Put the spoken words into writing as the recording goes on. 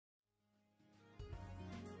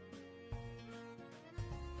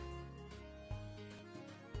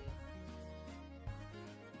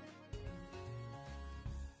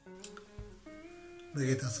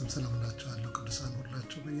በጌታ ስም ሰላም እላችኋለሁ ቅዱሳን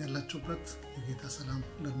ሁላችሁ በያላችሁበት የጌታ ሰላም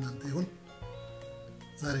ለእናንተ ይሁን።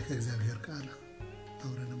 ዛሬ ከእግዚአብሔር ቃል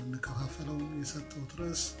አብረን የምንከፋፈለው የሰጠሁት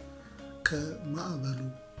ርዕስ ከማዕበሉ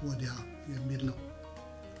ወዲያ የሚል ነው።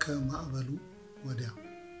 ከማዕበሉ ወዲያ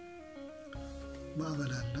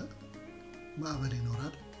ማዕበል አለ፣ ማዕበል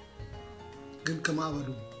ይኖራል፣ ግን ከማዕበሉ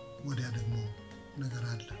ወዲያ ደግሞ ነገር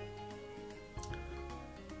አለ።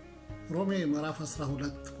 ሮሜ ምዕራፍ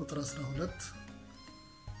 12 ቁጥር 12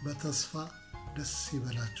 በተስፋ ደስ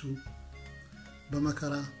ይበላችሁ፣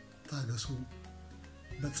 በመከራ ታገሱ፣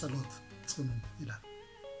 በጸሎት ጽኑ ይላል።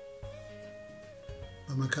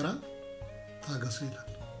 በመከራ ታገሱ ይላል።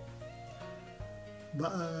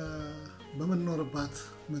 በመኖርባት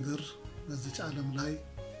ምድር በዚህ ዓለም ላይ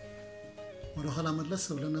ወደ ኋላ መለስ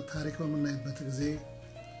ብለን ታሪክ በመናይበት ጊዜ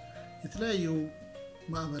የተለያዩ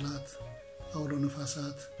ማዕበላት፣ አውሎ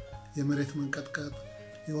ነፋሳት፣ የመሬት መንቀጥቀጥ፣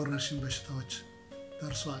 የወረርሽኝ በሽታዎች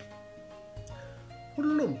ደርሷል።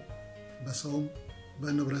 ሁሉም በሰውም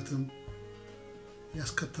በንብረትም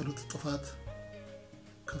ያስከተሉት ጥፋት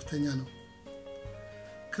ከፍተኛ ነው።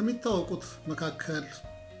 ከሚታወቁት መካከል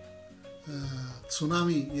ሱናሚ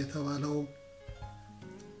የተባለው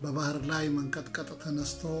በባህር ላይ መንቀጥቀጥ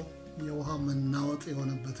ተነስቶ የውሃ መናወጥ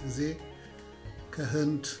የሆነበት ጊዜ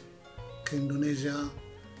ከህንድ፣ ከኢንዶኔዥያ፣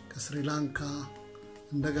 ከስሪላንካ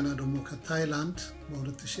እንደገና ደግሞ ከታይላንድ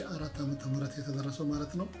በ2004 ዓመተ ምህረት የተደረሰው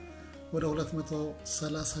ማለት ነው ወደ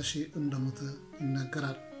 230,000 እንደሞተ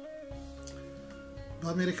ይነገራል።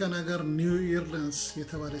 በአሜሪካን ሀገር ኒው ኦርሊንስ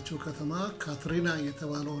የተባለችው ከተማ ካትሪና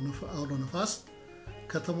የተባለው አውሎ ነፋስ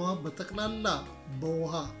ከተማዋ በጠቅላላ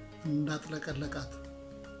በውሃ እንዳጥለቀለቃት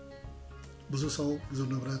ብዙ ሰው ብዙ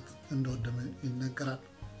ንብረት እንደወደመ ይነገራል።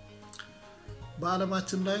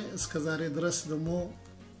 በዓለማችን ላይ እስከዛሬ ድረስ ደግሞ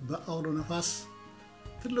በአውሎ ነፋስ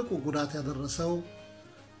ትልቁ ጉዳት ያደረሰው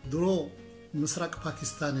ድሮ ምስራቅ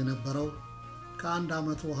ፓኪስታን የነበረው ከአንድ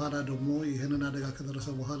አመት በኋላ ደግሞ ይህንን አደጋ ከደረሰ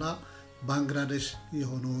በኋላ ባንግላዴሽ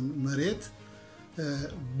የሆነውን መሬት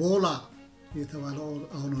ቦላ የተባለው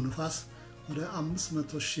አውሎ ነፋስ ወደ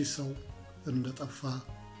 500,000 ሰው እንደጠፋ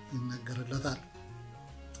ይነገርለታል።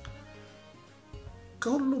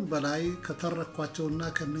 ከሁሉም በላይ ከተረኳቸውና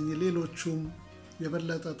ከነኚህ ሌሎቹም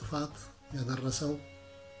የበለጠ ጥፋት ያደረሰው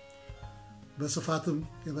በስፋትም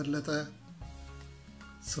የበለጠ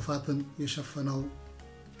ስፋትን የሸፈነው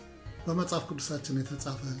በመጽሐፍ ቅዱሳችን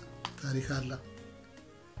የተጻፈ ታሪክ አለ።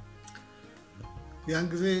 ያን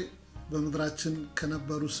ጊዜ በመድራችን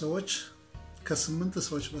ከነበሩ ሰዎች ከ8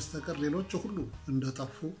 ሰዎች በስተቀር ሌሎች ሁሉ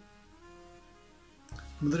እንደጠፉ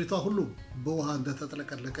ምድሪቷ ሁሉ በውሃ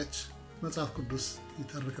እንደተጥለቀለቀች መጽሐፍ ቅዱስ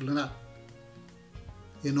ይተርክልናል።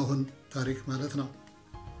 የኖህን ታሪክ ማለት ነው።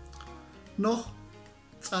 ኖህ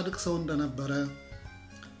ጻድቅ ሰው እንደነበረ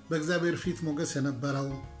በእግዚአብሔር ፊት ሞገስ የነበረው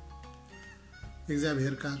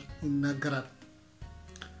የእግዚአብሔር ቃል ይናገራል።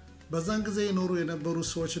 በዛን ጊዜ የኖሩ የነበሩ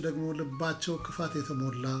ሰዎች ደግሞ ልባቸው ክፋት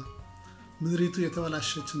የተሞላ ምድሪቱ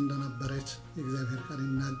የተበላሸች እንደነበረች የእግዚአብሔር ቃል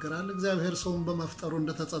ይናገራል። እግዚአብሔር ሰውን በመፍጠሩ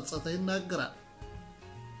እንደተጸጸተ ይናገራል።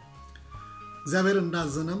 እግዚአብሔር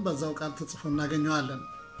እንዳዘነም በዛው ቃል ተጽፎ እናገኘዋለን።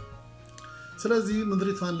 ስለዚህ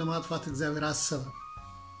ምድሪቷን ለማጥፋት እግዚአብሔር አሰበ።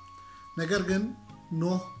 ነገር ግን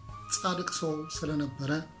ኖህ ጻድቅ ሰው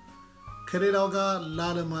ስለነበረ ከሌላው ጋር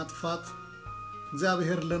ላለማጥፋት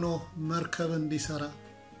እግዚአብሔር ለኖህ መርከብ እንዲሰራ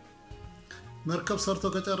መርከብ ሰርቶ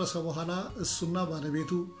ከጨረሰ በኋላ እሱና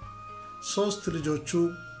ባለቤቱ 3 ልጆቹ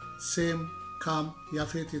ሴም፣ ካም፣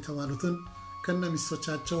 ያፌት የተባሉትን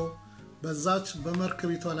ከነሚስቶቻቸው በዛች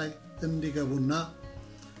በመርከቢቷ ላይ እንዲገቡና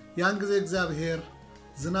ያን ጊዜ እግዚአብሔር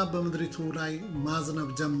ዝናብ በምድሪቱ ላይ ማዝነብ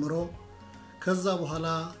ጀምሮ ከዛ በኋላ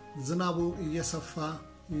ዝናቡ እየሰፋ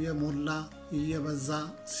እየሞላ እየበዛ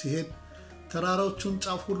ሲሄድ ተራራዎቹን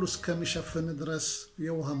ጫፍ ሁሉ እስከሚሸፍን ድረስ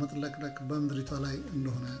የውሃ መጥለቅለቅ በምድሪቷ ላይ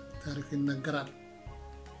እንደሆነ ታሪክ ይነገራል።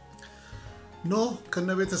 ኖህ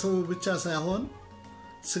ከነቤተሰቡ ብቻ ሳይሆን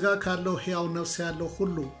ስጋ ካለው ሕያው ነፍስ ያለው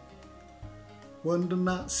ሁሉ ወንድና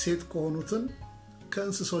ሴት ከሆኑትን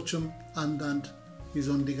ከእንስሶችም አንዳንድ ይዞ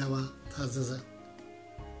እንዲገባ ታዘዘ።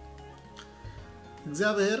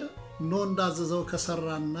 እግዚአብሔር ኖህ እንዳዘዘው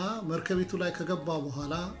ከሰራና መርከቢቱ ላይ ከገባ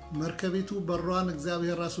በኋላ መርከቢቱ በሯን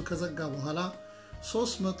እግዚአብሔር ራሱ ከዘጋ በኋላ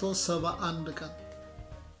 371 ቀን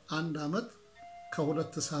 1 አመት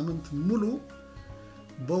ከ2 ሳምንት ሙሉ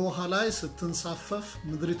በውሃ ላይ ስትንሳፈፍ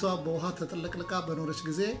ምድሪቷ በውሃ ተጥለቅልቃ በኖረች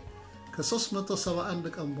ጊዜ ከ371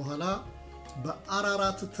 ቀን በኋላ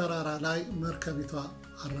በአራራት ተራራ ላይ መርከቢቷ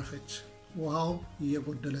አረፈች። ውሃው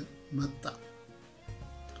እየጎደለ መጣ።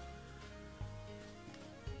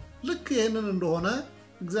 ልክ ይህንን እንደሆነ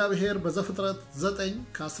እግዚአብሔር በዘፍጥረት 9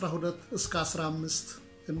 ከ12 እስከ 15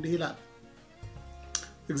 እንዲህ ይላል።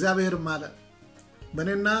 እግዚአብሔርም አለ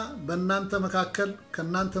በእኔና በእናንተ መካከል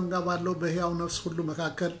ከእናንተም ጋር ባለው በሕያው ነፍስ ሁሉ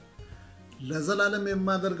መካከል ለዘላለም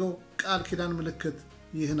የማደርገው ቃል ኪዳን ምልክት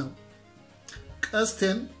ይህ ነው።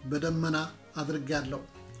 ቀስቴን በደመና አድርጌያለሁ።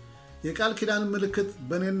 የቃል ኪዳን ምልክት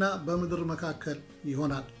በእኔና በምድር መካከል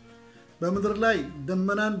ይሆናል። በምድር ላይ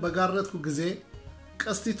ደመናን በጋረድኩ ጊዜ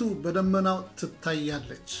ቀስቲቱ በደመናው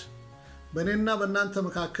ትታያለች። በእኔና በእናንተ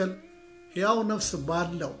መካከል ሕያው ነፍስ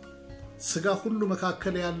ባለው ሥጋ ሁሉ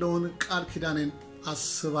መካከል ያለውን ቃል ኪዳኔን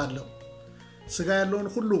አስባለሁ። ሥጋ ያለውን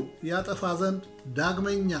ሁሉ ያጠፋ ዘንድ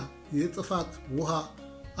ዳግመኛ የጥፋት ውሃ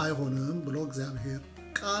አይሆንም ብሎ እግዚአብሔር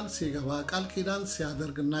ቃል ሲገባ ቃል ኪዳን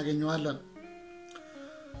ሲያደርግ እናገኘዋለን።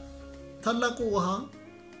 ታላቁ ውሃ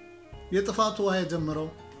የጥፋቱ ውሃ የጀመረው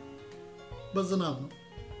በዝናብ ነው።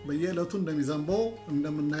 በየዕለቱ እንደሚዘንበው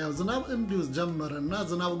እንደምናየው ዝናብ እንዲሁ ጀመረና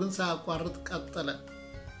ዝናቡ ግን ሳያቋርጥ ቀጠለ።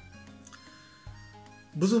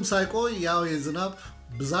 ብዙም ሳይቆይ ያው የዝናብ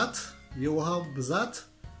ብዛት የውሃው ብዛት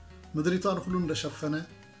ምድሪቷን ሁሉ እንደሸፈነ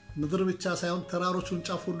ምድር ብቻ ሳይሆን ተራሮቹን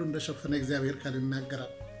ጫፍ ሁሉ እንደሸፈነ እግዚአብሔር ቃል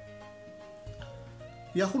ይናገራል።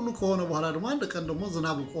 ያ ሁሉ ከሆነ በኋላ ደግሞ አንድ ቀን ደግሞ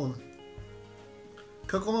ዝናቡ ቆመ።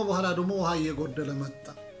 ከቆመ በኋላ ደግሞ ውሃ እየጎደለ መጣ።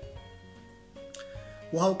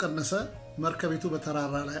 ውሃው ቀነሰ። መርከቢቱ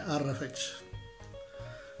በተራራ ላይ አረፈች።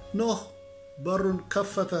 ኖህ በሩን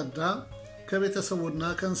ከፈተና ከቤተሰቡና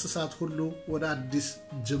ከእንስሳት ሁሉ ወደ አዲስ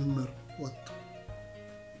ጅምር ወጡ።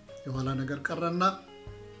 የኋላ ነገር ቀረና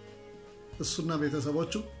እሱና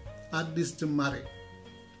ቤተሰቦቹ አዲስ ጅማሬ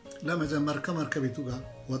ለመጀመር ከመርከቢቱ ጋር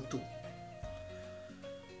ወጡ።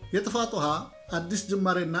 የጥፋት ውሃ አዲስ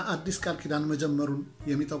ጅማሬና አዲስ ቃል ኪዳን መጀመሩን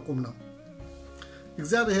የሚጠቁም ነው።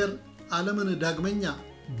 እግዚአብሔር ዓለምን ዳግመኛ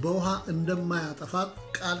በውሃ እንደማያጠፋት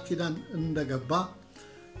ቃል ኪዳን እንደገባ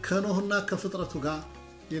ከኖህና ከፍጥረቱ ጋር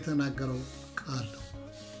የተናገረው ቃል ነው።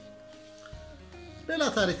 ሌላ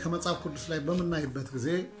ታሪክ ከመጽሐፍ ቅዱስ ላይ በመናይበት ጊዜ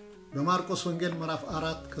በማርቆስ ወንጌል ምዕራፍ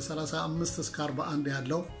 4 ከ35 እስከ 41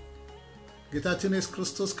 ያለው ጌታችን ኢየሱስ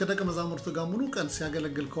ክርስቶስ ከደቀ መዛሙርቱ ጋር ሙሉ ቀን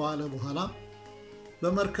ሲያገለግል ከዋለ በኋላ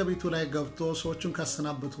በመርከቢቱ ላይ ገብቶ ሰዎችን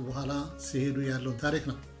ካሰናበቱ በኋላ ሲሄዱ ያለው ታሪክ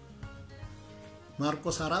ነው።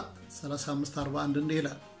 ማርቆስ 4 35-41 እንዲህ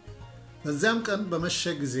ይላል። በዚያም ቀን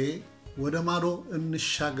በመሸ ጊዜ ወደ ማዶ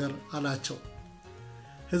እንሻገር አላቸው።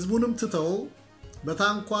 ሕዝቡንም ትተው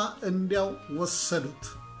በታንኳ እንዲያው ወሰዱት።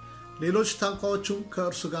 ሌሎች ታንኳዎችም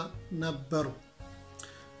ከእርሱ ጋር ነበሩ።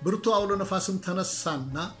 ብርቱ አውሎ ነፋስም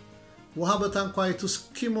ተነሳና ውሃ በታንኳይቱ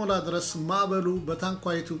እስኪሞላ ድረስ ማዕበሉ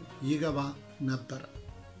በታንኳይቱ ይገባ ነበር።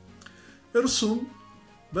 እርሱም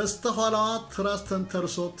በስተኋላዋ ትራስ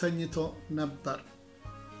ተንተርሶ ተኝቶ ነበር።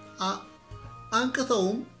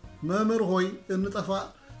 አንቅተውም መምህር ሆይ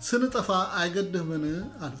ስንጠፋ አይገድህምን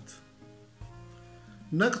አሉት።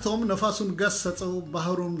 ነቅቶም ነፋሱን ገሰጸው፣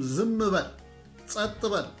 ባህሩም ዝም በል ጸጥ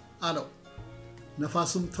በል አለው።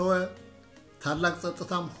 ነፋሱም ተወ፣ ታላቅ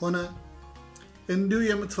ጸጥታም ሆነ። እንዲሁ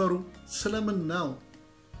የምትፈሩ ስለምን ነው?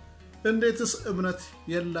 እንዴትስ እምነት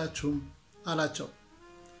የላችሁም አላቸው።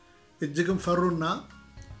 እጅግም ፈሩና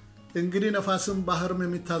እንግዲህ ነፋስም ባህርም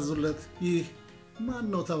የሚታዙለት ይህ ማን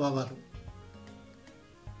ነው ተባባሉ።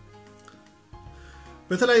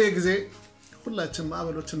 በተለያየ ጊዜ ሁላችን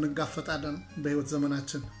ማዕበሎችን እንጋፈጣለን በሕይወት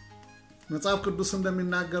ዘመናችን። መጽሐፍ ቅዱስ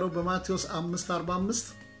እንደሚናገረው በማቴዎስ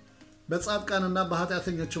 5:45 በጻድቃንና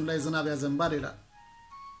በኃጢአተኞችም ላይ ዝናብ ያዘንባል ይላል።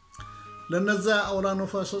 ለነዚያ አውሎ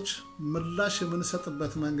ነፋሶች ምላሽ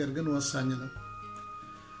የምንሰጥበት መንገድ ግን ወሳኝ ነው።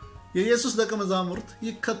 የኢየሱስ ደቀ መዛሙርት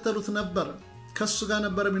ይከተሉት ነበር። ከሱ ጋር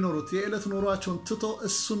ነበር የሚኖሩት። የዕለት ኑሯቸውን ትቶ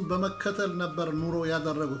እሱን በመከተል ነበር ኑሮ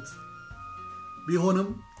ያደረጉት። ቢሆንም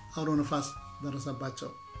አውሎ ነፋስ ደረሰባቸው።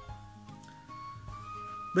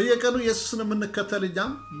 በየቀኑ ኢየሱስን የምንከተል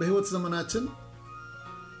እኛም በሕይወት ዘመናችን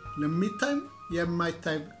ለሚታይ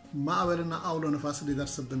የማይታይ ማዕበልና አውሎ ነፋስ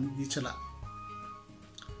ሊደርስብን ይችላል።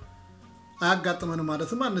 አያጋጥመንም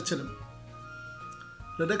ማለትም አንችልም።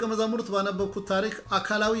 ለደቀ መዛሙርት ባነበብኩት ታሪክ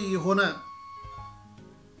አካላዊ የሆነ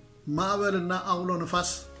ማዕበልና አውሎ ነፋስ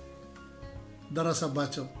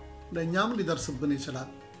ደረሰባቸው። ለእኛም ሊደርስብን ይችላል።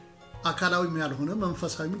 አካላዊም ያልሆነ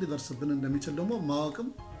መንፈሳዊም ሊደርስብን እንደሚችል ደግሞ ማወቅም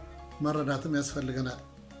መረዳትም ያስፈልገናል።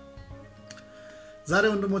 ዛሬ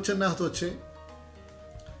ወንድሞቼና እህቶቼ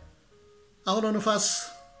አውሎ ነፋስ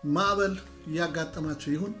ማዕበል እያጋጠማችሁ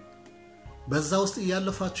ይሁን፣ በዛ ውስጥ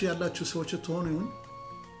እያለፋችሁ ያላችሁ ሰዎች ትሆኑ ይሁን፣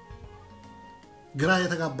 ግራ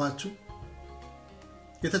የተጋባችሁ፣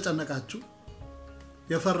 የተጨነቃችሁ፣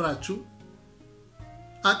 የፈራችሁ፣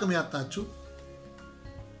 አቅም ያጣችሁ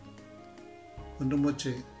ወንድሞቼ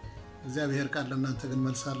እግዚአብሔር ቃል ለእናንተ ግን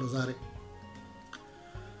መልሳለሁ። ዛሬ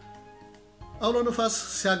አውሎ ነፋስ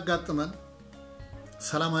ሲያጋጥመን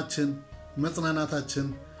ሰላማችን፣ መጽናናታችን፣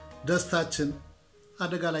 ደስታችን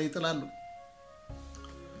አደጋ ላይ ይጥላሉ።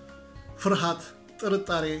 ፍርሃት፣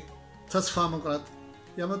 ጥርጣሬ ተስፋ መቁረጥ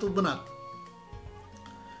ያመጡብናል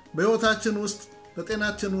በህይወታችን ውስጥ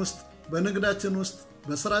በጤናችን ውስጥ በንግዳችን ውስጥ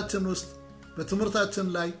በስራችን ውስጥ በትምህርታችን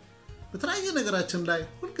ላይ በተለያየ ነገራችን ላይ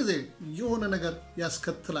ሁሉ ጊዜ የሆነ ነገር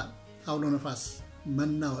ያስከትላል አውሎ ነፋስ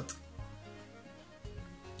መናወጥ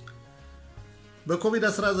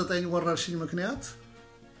በኮቪድ-19 ወረርሽኝ ምክንያት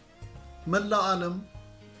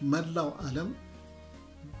መላው ዓለም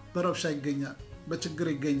በረብሻ ይገኛል በችግር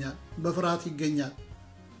ይገኛል በፍርሃት ይገኛል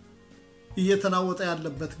እየተናወጠ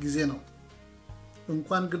ያለበት ጊዜ ነው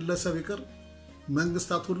እንኳን ግለሰብ ይቅር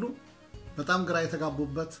መንግስታት ሁሉ በጣም ግራ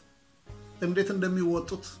የተጋቡበት እንዴት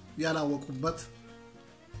እንደሚወጡት ያላወቁበት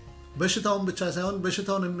በሽታውን ብቻ ሳይሆን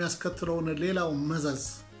በሽታውን የሚያስከትለውን ሌላው መዘዝ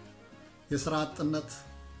የሥራ አጥነት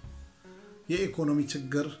የኢኮኖሚ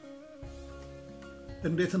ችግር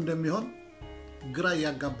እንዴት እንደሚሆን ግራ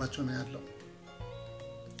ያጋባቸው ነው ያለው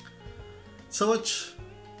ሰዎች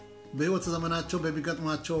በህይወት ዘመናቸው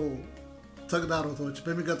በሚገጥማቸው ተግዳሮቶች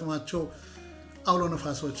በሚገጥማቸው አውሎ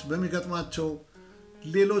ነፋሶች በሚገጥማቸው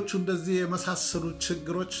ሌሎች እንደዚህ የመሳሰሉ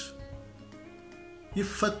ችግሮች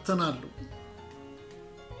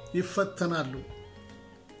ይፈተናሉ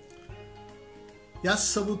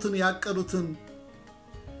ያሰቡትን ያቀዱትን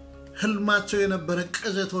ህልማቸው የነበረ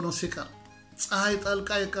ቅዠት ሆኖ ሲቀር ፀሐይ ጠልቃ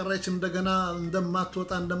የቀረች እንደገና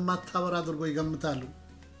እንደማትወጣ እንደማታበራ አድርጎ ይገምታሉ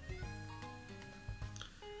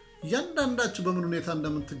ያንዳንዳችሁ በምን ሁኔታ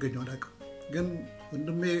እንደምትገኙ አላውቅም ግን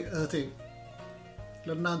ወንድሜ እህቴ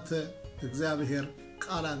ለእናንተ እግዚአብሔር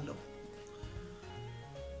ቃል አለው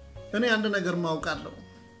እኔ አንድ ነገር ማውቃለሁ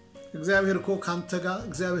እግዚአብሔር እኮ ካንተ ጋር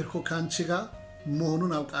እግዚአብሔር እኮ ካንቺ ጋር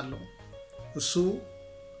መሆኑን አውቃለሁ እሱ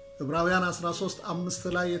ዕብራውያን 13:5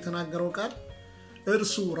 ላይ የተናገረው ቃል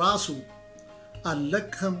እርሱ ራሱ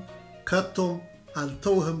አልለቅህም ከቶም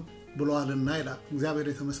አልተውህም ብሏልና ይላል እግዚአብሔር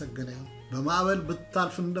የተመሰገነ ይሁን በማዕበል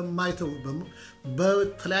ብታልፍ እንደማይተው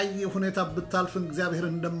በተለያየ ሁኔታ ብታልፍ እግዚአብሔር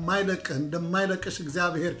እንደማይለቅሽ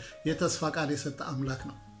እግዚአብሔር የተስፋ ቃል የሰጠ አምላክ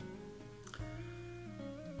ነው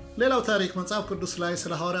ሌላው ታሪክ መጽሐፍ ቅዱስ ላይ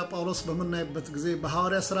ስለ ሐዋርያ ጳውሎስ በመናይበት ጊዜ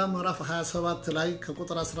በሐዋርያ ሥራ ምዕራፍ 27 ላይ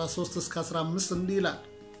ከቁጥር 13 እስከ 15 እንዲህ ይላል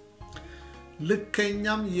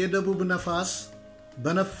ልከኛም የደቡብ ነፋስ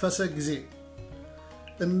በነፈሰ ጊዜ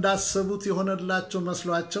እንዳሰቡት የሆነላቸው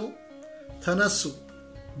መስሏቸው ተነሱ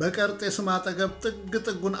በቀርጤስም አጠገብ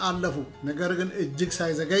ጥጉን አለፉ ነገር ግን እጅግ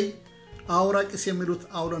ሳይዘገይ አውራቂስ የሚሉት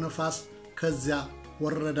አውሎ ነፋስ ከዚያ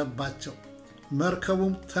ወረደባቸው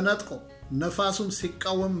መርከቡም ተነጥቆ ነፋሱም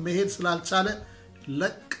ሲቃወም መሄድ ስላልቻለ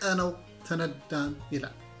ለቀነው ተነዳን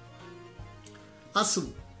ይላል አስቡ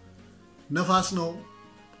ነፋስ ነው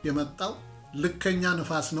የመጣው ልከኛ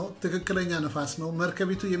ነፋስ ነው ትክክለኛ ነፋስ ነው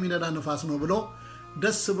መርከቢቱ የሚነዳ ነፋስ ነው ብሎ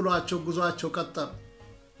ደስ ብሏቸው ጉዟቸው ቀጠሉ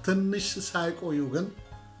ትንሽ ሳይቆዩ ግን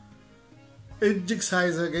እጅግ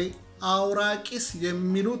ሳይዘገይ አውራቂስ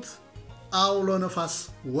የሚሉት አውሎ ነፋስ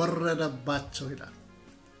ወረደባቸው ይላል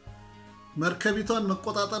መርከቢቷን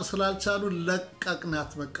መቆጣጠር ስላልቻሉ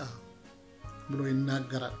ለቀቅናት በቃ ብሎ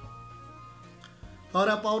ይናገራል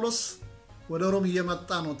ሐዋርያ ጳውሎስ ወደ ሮም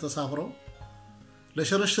እየመጣ ነው ተሳፍሮ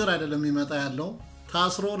ለሽርሽር አይደለም ይመጣ ያለው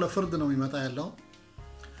ታስሮ ለፍርድ ነው ይመጣ ያለው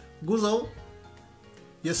ጉዞው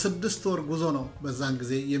የ6 ወር ጉዞ ነው በዛን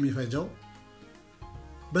ጊዜ የሚፈጀው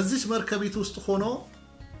በዚህ መርከቢት ውስጥ ሆኖ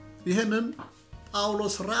ይሄንን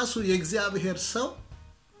ጳውሎስ ራሱ የእግዚአብሔር ሰው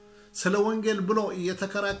ስለ ወንጌል ብሎ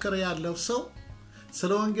እየተከራከረ ያለው ሰው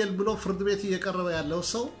ስለ ወንጌል ብሎ ፍርድ ቤት እየቀረበ ያለው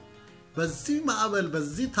ሰው በዚህ ማዕበል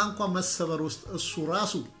በዚህ ታንኳ መሰበር ውስጥ እሱ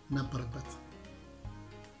ራሱ ነበርበት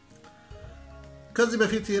ከዚህ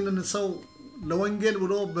በፊት ይሄንን ሰው ለወንጌል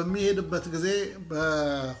ብሎ በሚሄድበት ጊዜ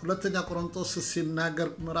በሁለተኛ ቆሮንቶስ ሲናገር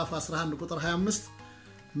ምዕራፍ 11 ቁጥር 25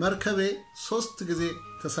 መርከቤ 3 ጊዜ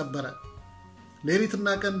ተሰበረ ሌሊትና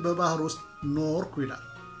ቀን በባህር ውስጥ ኖርኩ ይላል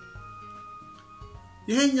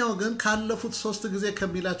ይሄኛው ግን ካለፉት 3 ጊዜ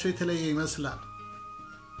ከሚላቸው የተለየ ይመስላል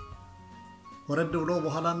ወረድ ብሎ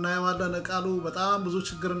በኋላ እናየዋለን ቃሉ በጣም ብዙ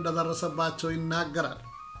ችግር እንደደረሰባቸው ይናገራል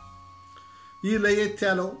ይህ ለየት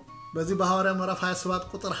ያለው በዚህ በሐዋርያ ምዕራፍ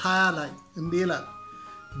 27 ቁጥር 20 ላይ እንዲህ ይላል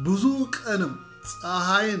ብዙ ቀንም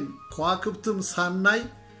ፀሐይን ከዋክብትም ሳናይ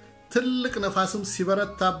ትልቅ ነፋስም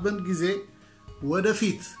ሲበረታብን ጊዜ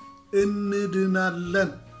ወደፊት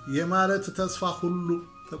እንድናለን የማለት ተስፋ ሁሉ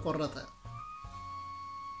ተቆረጠ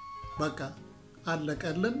በቃ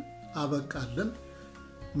አለቀልን አበቃልን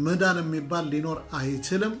መዳን የሚባል ሊኖር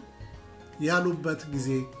አይችልም ያሉበት ጊዜ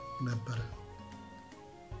ነበር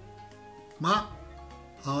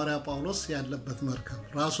ሐዋርያ ጳውሎስ ያለበት መርከብ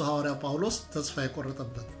ራሱ ሐዋርያ ጳውሎስ ተስፋ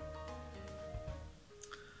የቆረጠበት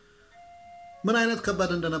ምን አይነት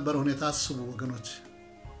ከባድ እንደነበር ሁኔታ አስቡ ወገኖች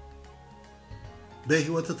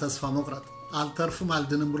በህይወት ተስፋ መቁረጥ አልተርፍም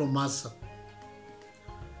አልድንም ብሎ ማሰብ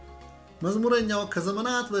መዝሙረኛው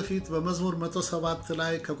ከዘመናት በፊት በመዝሙር 107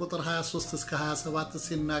 ላይ ከቁጥር 23 እስከ 27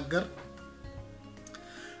 ሲናገር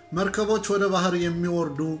መርከቦች ወደ ባህር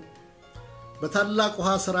የሚወርዱ በታላቅ ውሃ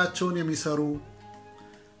ስራቸውን የሚሰሩ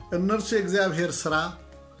እነርሱ የእግዚአብሔር ሥራ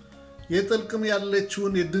የጥልቅም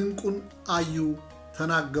ያለችውን የድንቁን አዩ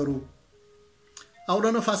ተናገሩ። አውሎ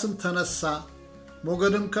ነፋስም ተነሳ፣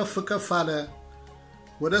 ሞገድም ከፍ ከፍ አለ።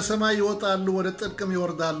 ወደ ሰማይ ይወጣሉ፣ ወደ ጥልቅም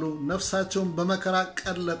ይወርዳሉ። ነፍሳቸውን በመከራ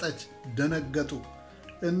ቀለጠች፣ ደነገጡ፣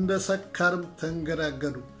 እንደ ሰካርም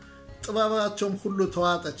ተንገዳገዱ። ጥበባቸውም ሁሉ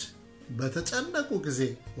ተዋጠች። በተጨነቁ ጊዜ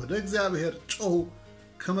ወደ እግዚአብሔር ጮኹ፣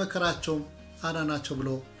 ከመከራቸውም አዳናቸው ብሎ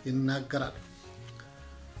ይናገራል።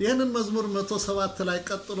 ይህንን መዝሙር 107 ላይ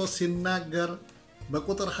ቀጥሎ ሲናገር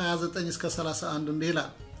በቁጥር 29 እስከ 31 እንዲህ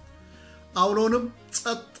ይላል። አውሎንም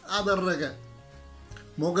ጸጥ አደረገ፣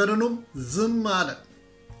 ሞገድንም ዝም አለ።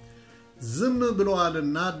 ዝም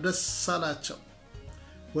ብለዋልና ደስ አላቸው፣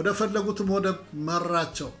 ወደ ፈለጉትም ወደብ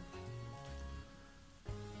መራቸው።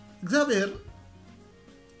 እግዚአብሔር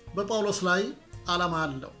በጳውሎስ ላይ ዓላማ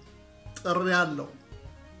አለው፣ ጥሪ አለው።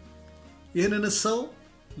 ይህንን ሰው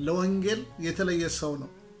ለወንጌል የተለየ ሰው ነው።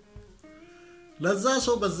 ለዛ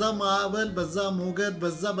ሰው በዛ ማዕበል፣ በዛ ሞገድ፣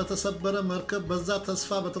 በዛ በተሰበረ መርከብ፣ በዛ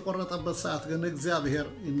ተስፋ በተቆረጠበት ሰዓት ግን እግዚአብሔር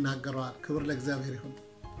ይናገረዋል። ክብር ለእግዚአብሔር ይሁን።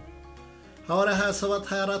 ሐዋርያ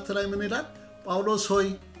 27:24 ላይ ምን ይላል? ጳውሎስ ሆይ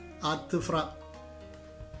አትፍራ፣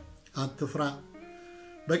 አትፍራ፣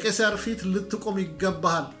 በቄሳር ፊት ልትቆም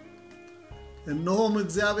ይገባሃል። እነሆም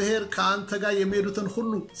እግዚአብሔር ከአንተ ጋር የሚሄዱትን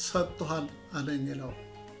ሁሉ ሰጥቶሃል አለኝ ይለው።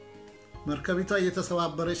 መርከቢቷ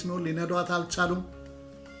እየተሰባበረች ነው። ሊነዷት አልቻሉም።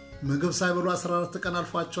 ምግብ ሳይበሉ 14 ቀን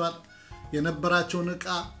አልፏቸዋል። የነበራቸውን ዕቃ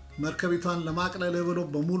መርከቢቷን ለማቅለል ብሎ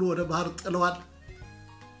በሙሉ ወደ ባህር ጥለዋል።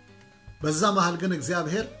 በዛ መሃል ግን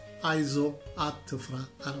እግዚአብሔር አይዞ አትፍራ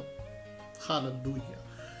አለው። ሃሌሉያ!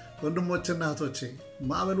 ወንድሞችና እህቶቼ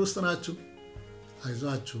ማዕበል ውስጥ ናችሁ፣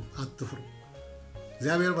 አይዟችሁ፣ አትፍሩ።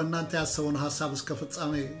 እግዚአብሔር በእናንተ ያሰበውን ሐሳብ እስከ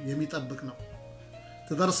ፍጻሜ የሚጠብቅ ነው።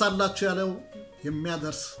 ትደርሳላችሁ ያለው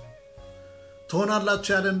የሚያደርስ፣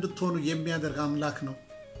 ትሆናላችሁ ያለ እንድትሆኑ የሚያደርግ አምላክ ነው።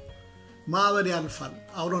 ማዕበል ያልፋል፣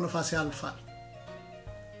 አውሎ ነፋስ ያልፋል።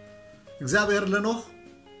 እግዚአብሔር ለኖህ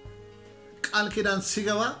ቃል ኪዳን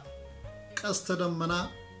ሲገባ ቀስተ ደመና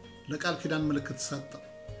ለቃል ኪዳን ምልክት ሰጠው።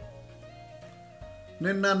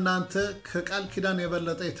 እኔና እናንተ ከቃል ኪዳን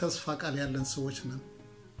የበለጠ የተስፋ ቃል ያለን ሰዎች ነን።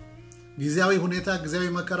 ጊዜያዊ ሁኔታ፣ ጊዜያዊ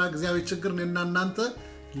መከራ፣ ጊዜያዊ ችግር እኔና እናንተ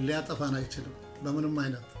ሊያጠፋን አይችልም በምንም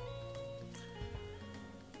አይነት።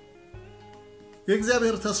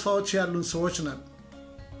 የእግዚአብሔር ተስፋዎች ያሉን ሰዎች ነን።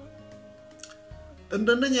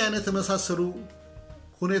 እንደነኛ አይነት የመሳሰሉ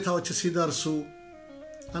ሁኔታዎች ሲደርሱ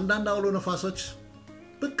አንዳንድ አውሎ ነፋሶች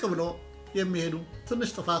ብቅ ብሎ የሚሄዱ፣ ትንሽ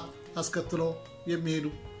ጥፋት አስከትሎ የሚሄዱ፣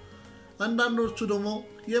 አንዳንዶቹ ደግሞ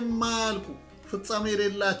የማያልቁ ፍጻሜ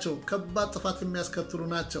የሌላቸው ከባድ ጥፋት የሚያስከትሉ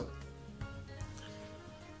ናቸው።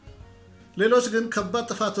 ሌሎች ግን ከባድ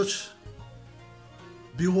ጥፋቶች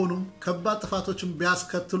ቢሆኑም ከባድ ጥፋቶችን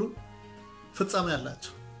ቢያስከትሉ ፍጻሜ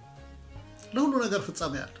አላቸው። ለሁሉ ነገር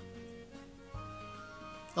ፍጻሜ አለ።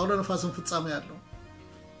 አውሎ ነፋስም ፍጻሜ አለው።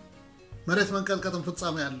 መሬት መንቀጥቀጥም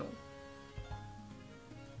ፍጻሜ አለው።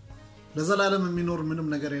 ለዘላለም የሚኖር ምንም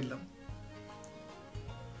ነገር የለም።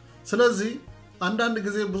 ስለዚህ አንዳንድ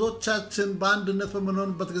ጊዜ ብዙዎቻችን በአንድነት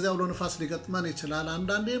በመኖርበት ጊዜ አውሎ ነፋስ ሊገጥመን ይችላል።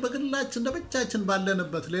 አንዳንዴ በግላችን ለብቻችን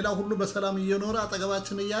ባለንበት ሌላ ሁሉ በሰላም እየኖረ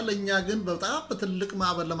አጠገባችን እያለ እኛ ግን በጣም በትልቅ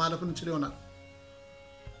ማዕበል ለማለፍ እንችል ይሆናል።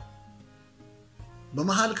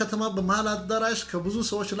 በመሃል ከተማ፣ በመሃል አዳራሽ ከብዙ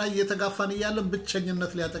ሰዎች ላይ እየተጋፋን እያለን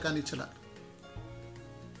ብቸኝነት ሊያጠቃን ይችላል።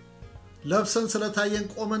 ለብሰን ስለታየን፣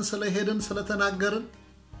 ቆመን ስለሄድን፣ ስለተናገርን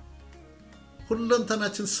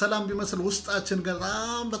ሁለንተናችን ሰላም ቢመስል ውስጣችን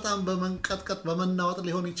በጣም በመንቀጥቀጥ በመናወጥ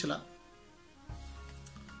ሊሆን ይችላል።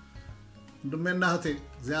 ወንድሜና እህቴ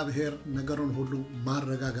እግዚአብሔር ነገሩን ሁሉ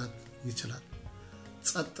ማረጋጋት ይችላል።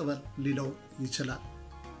 ጸጥ በል ሊለው ይችላል።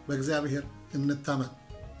 በእግዚአብሔር እንታመን።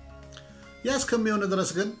 ያ እስከሚሆን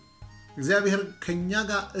ድረስ ግን እግዚአብሔር ከኛ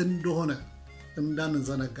ጋር እንደሆነ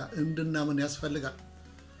እንዳንዘነጋ እንድናምን ያስፈልጋል።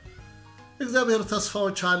 እግዚአብሔር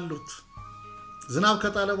ተስፋዎች አሉት። ዝናብ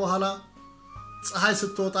ከጣለ በኋላ ፀሐይ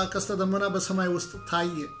ስትወጣ ቀስተ ደመና በሰማይ ውስጥ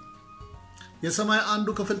ታየ። የሰማይ አንዱ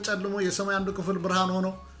ክፍል ጨልሞ የሰማይ አንዱ ክፍል ብርሃን ሆኖ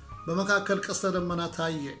በመካከል ቀስተ ደመና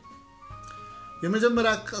ታየ።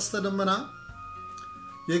 የመጀመሪያ ቀስተ ደመና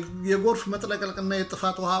የጎርፍ መጥለቅለቅና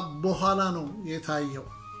የጥፋት ውሃ በኋላ ነው የታየው።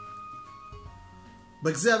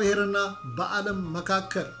 በእግዚአብሔርና በዓለም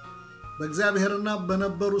መካከል፣ በእግዚአብሔርና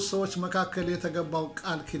በነበሩ ሰዎች መካከል የተገባው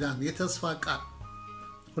ቃል ኪዳን፣ የተስፋ ቃል፣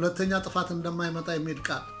 ሁለተኛ ጥፋት እንደማይመጣ የሚል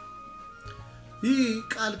ቃል። ይህ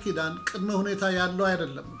ቃል ኪዳን ቅድመ ሁኔታ ያለው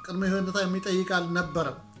አይደለም። ቅድመ ሁኔታ የሚጠይቅ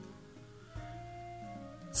አልነበረም።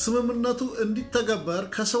 ስምምነቱ እንዲተገበር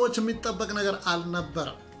ከሰዎች የሚጠበቅ ነገር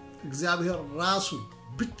አልነበረም። እግዚአብሔር ራሱ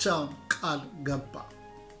ብቻውን ቃል ገባ።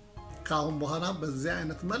 ካሁን በኋላ በዚህ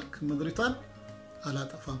አይነት መልክ ምድሪቷን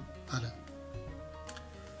አላጠፋም አለ።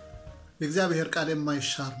 የእግዚአብሔር ቃል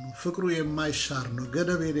የማይሻር ነው። ፍቅሩ የማይሻር ነው።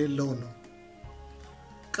 ገደብ የሌለው ነው።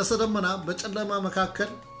 ቀስተ ደመና በጨለማ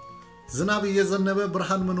መካከል ዝናብ እየዘነበ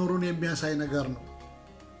ብርሃን መኖሩን የሚያሳይ ነገር ነው።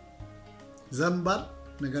 ዘንባል፣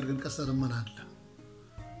 ነገር ግን ቀስተ ደመና አለ።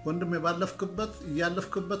 ወንድሜ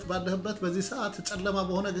ያለፍክበት ባለህበት በዚህ ሰዓት ጨለማ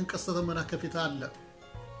በሆነ ግን ቀስተ ደመና ከፊት አለ።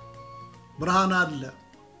 ብርሃን አለ።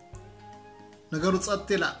 ነገሩ ጸጥ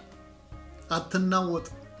ይላል። አትናወጥ።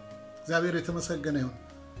 እግዚአብሔር የተመሰገነ ይሁን።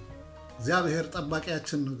 እግዚአብሔር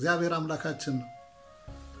ጠባቂያችን ነው። እግዚአብሔር አምላካችን ነው።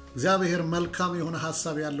 እግዚአብሔር መልካም የሆነ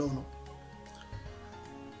ሐሳብ ያለው ነው።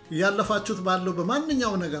 ያለፋችሁት ባለው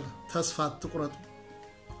በማንኛው ነገር ተስፋ አትቁረጡ።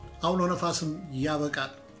 አውሎ ነፋስም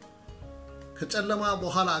ያበቃል። ከጨለማ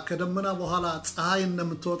በኋላ ከደመና በኋላ ፀሐይ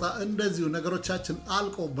እንደምትወጣ እንደዚሁ ነገሮቻችን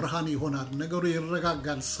አልቆ ብርሃን ይሆናል። ነገሩ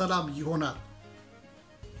ይረጋጋል፣ ሰላም ይሆናል።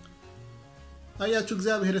 አያችሁ፣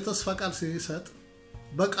 እግዚአብሔር የተስፋ ቃል ሲሰጥ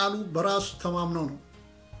በቃሉ በራሱ ተማምነው ነው።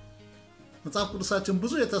 መጽሐፍ ቅዱሳችን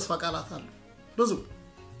ብዙ የተስፋ ቃላት አሉ። ብዙ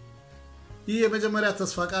ይህ የመጀመሪያ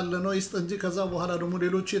ተስፋ ቃል ነው ይስጥ እንጂ ከዛ በኋላ ደግሞ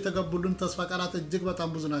ሌሎች የተገቡልን ተስፋ ቃላት እጅግ በጣም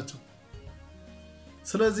ብዙ ናቸው።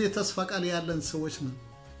 ስለዚህ የተስፋ ቃል ያለን ሰዎች ነን።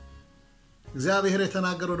 እግዚአብሔር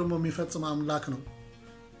የተናገረው ደግሞ የሚፈጽም አምላክ ነው።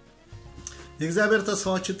 የእግዚአብሔር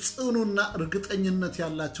ተስፋዎች ጽኑና እርግጠኝነት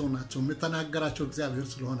ያላቸው ናቸው። የተናገራቸው እግዚአብሔር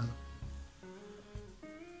ስለሆነ ነው።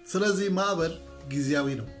 ስለዚህ ማዕበል ጊዜያዊ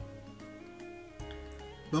ነው።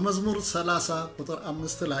 በመዝሙር 30 ቁጥር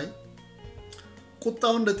 5 ላይ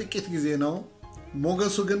ቁጣው እንደ ጥቂት ጊዜ ነው፣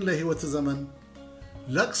 ሞገሱ ግን ለሕይወት ዘመን፣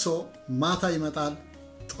 ለቅሶ ማታ ይመጣል፣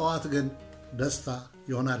 ጠዋት ግን ደስታ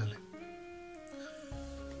ይሆናል።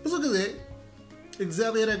 ብዙ ጊዜ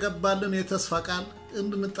እግዚአብሔር የገባልን የተስፋ ቃል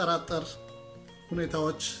እንድንጠራጠር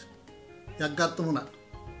ሁኔታዎች ያጋጥሙናል።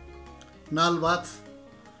 ምናልባት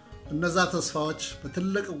እነዛ ተስፋዎች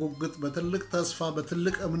በትልቅ ጉጉት፣ በትልቅ ተስፋ፣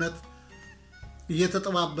 በትልቅ እምነት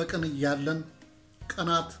እየተጠባበቅን እያለን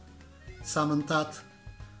ቀናት፣ ሳምንታት፣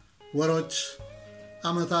 ወሮች፣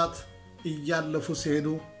 ዓመታት እያለፉ ሲሄዱ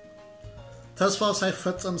ተስፋው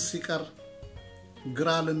ሳይፈጸም ሲቀር ግራ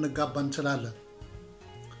ልንጋባ እንችላለን።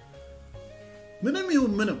 ምንም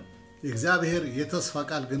ይሁን ምንም የእግዚአብሔር የተስፋ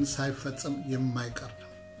ቃል ግን ሳይፈጸም የማይቀር ነው።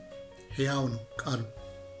 ሕያው ነው ቃሉ።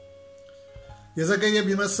 የዘገየ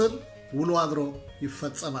ቢመስል ውሎ አድሮ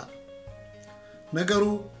ይፈጸማል። ነገሩ፣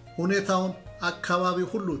 ሁኔታውን፣ አካባቢ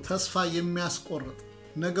ሁሉ ተስፋ የሚያስቆርጥ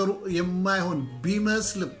ነገሩ የማይሆን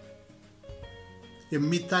ቢመስልም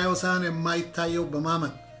የሚታየው ሳይሆን የማይታየው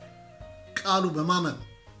በማመን ቃሉ በማመን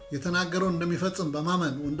የተናገረው እንደሚፈጽም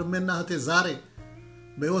በማመን ወንድሜና እህቴ ዛሬ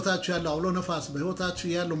በሕይወታችሁ ያለው አውሎ ነፋስ፣ በሕይወታችሁ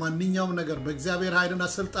ያለው ማንኛውም ነገር በእግዚአብሔር ኃይልና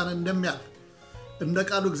ስልጣን እንደሚያልፍ እንደ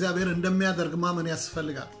ቃሉ እግዚአብሔር እንደሚያደርግ ማመን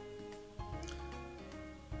ያስፈልጋል።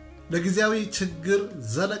 ለጊዜያዊ ችግር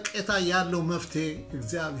ዘለቄታ ያለው መፍትሄ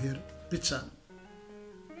እግዚአብሔር ብቻ ነው።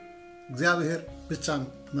 እግዚአብሔር ብቻ ነው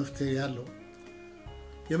መፍትሄ ያለው።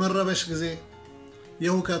 የመረበሽ ጊዜ፣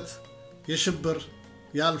 የሁከት፣ የሽብር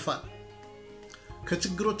ያልፋል።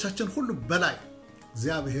 ከችግሮቻችን ሁሉ በላይ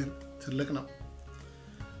እግዚአብሔር ትልቅ ነው።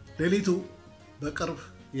 ሌሊቱ በቅርብ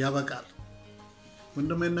ያበቃል።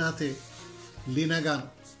 ወንድሜና እህቴ ሊነጋ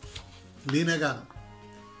ነው።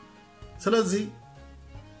 ስለዚህ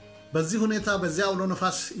በዚህ ሁኔታ በዚያ አውሎ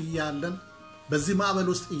ነፋስ እያለን በዚህ ማዕበል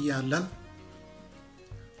ውስጥ እያለን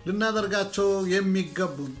ልናደርጋቸው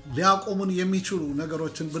የሚገቡን ሊያቆሙን የሚችሉ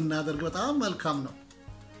ነገሮችን ብናደርግ በጣም መልካም ነው።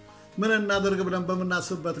 ምን እናደርግ ብለን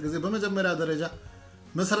በምናስብበት ጊዜ በመጀመሪያ ደረጃ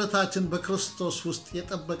መሰረታችን በክርስቶስ ውስጥ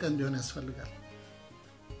የጠበቀ እንዲሆን ያስፈልጋል።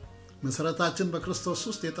 መሰረታችን በክርስቶስ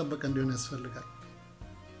ውስጥ የጠበቀ እንዲሆን ያስፈልጋል።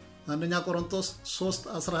 አንደኛ ቆሮንቶስ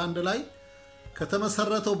 3:11 ላይ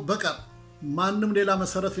ከተመሰረተው በቀር ማንም ሌላ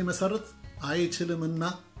መሰረት ሊመሰርት አይችልምና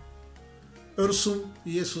እርሱም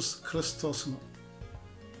ኢየሱስ ክርስቶስ ነው።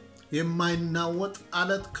 የማይናወጥ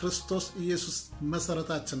አለት ክርስቶስ ኢየሱስ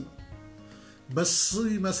መሰረታችን ነው። በሱ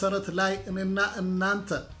መሰረት ላይ እኔና እናንተ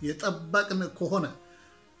የጠበቅን ከሆነ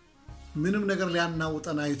ምንም ነገር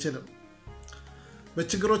ሊያናውጠን አይችልም።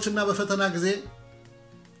 በችግሮችና በፈተና ጊዜ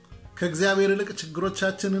ከእግዚአብሔር ይልቅ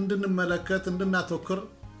ችግሮቻችን እንድንመለከት እንድናተኩር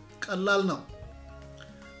ቀላል ነው።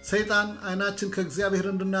 ሰይጣን አይናችን ከእግዚአብሔር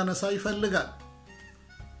እንድናነሳ ይፈልጋል።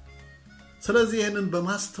 ስለዚህ ይህንን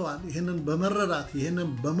በማስተዋል ይህንን በመረዳት ይህንን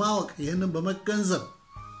በማወቅ ይህንን በመገንዘብ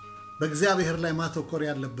በእግዚአብሔር ላይ ማተኮር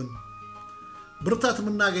ያለብን። ብርታት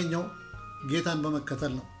የምናገኘው ጌታን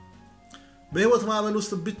በመከተል ነው። በሕይወት ማዕበል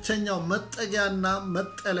ውስጥ ብቸኛው መጠጊያና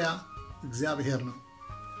መጠለያ እግዚአብሔር ነው።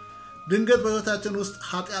 ድንገት በሕይወታችን ውስጥ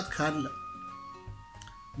ኃጢአት ካለ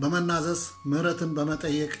በመናዘዝ ምህረትን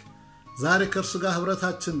በመጠየቅ ዛሬ ከእርሱ ጋር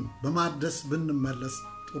ህብረታችን በማደስ ብንመለስ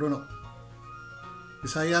ጥሩ ነው።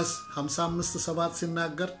 ኢሳይያስ 55:7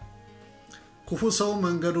 ሲናገር ክፉ ሰው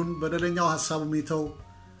መንገዱን በደለኛው ሐሳቡን ይተው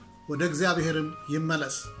ወደ እግዚአብሔርም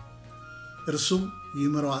ይመለስ እርሱም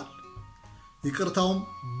ይምረዋል ይቅርታውም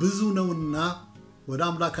ብዙ ነውና ወደ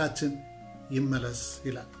አምላካችን ይመለስ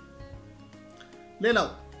ይላል። ሌላው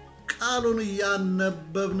ቃሉን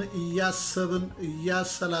ያነበብን እያሰብን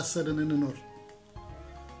እያሰላሰልን እንኖር።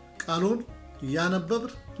 ቃሉን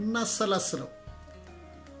ያነበብን እናሰላስለው።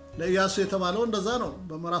 ለኢያሱ የተባለው እንደዛ ነው።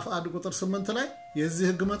 በምዕራፍ 1:8 ላይ የዚህ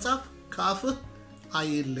ሕግ መጽሐፍ ከአፍህ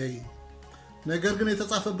አይለይ፣ ነገር ግን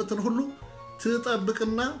የተጻፈበትን ሁሉ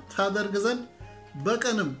ትጠብቅና ታደርግ ዘንድ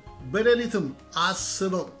በቀንም በሌሊትም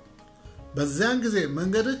አስበው፣ በዚያን ጊዜ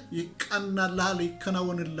መንገድህ ይቀናልሃል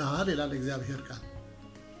ይከናወንልሃል ይላል እግዚአብሔር ቃል።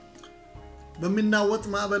 በሚናወጥ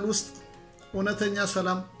ማዕበል ውስጥ እውነተኛ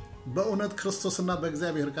ሰላም በእውነት ክርስቶስና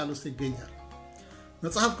በእግዚአብሔር ቃል ውስጥ ይገኛል።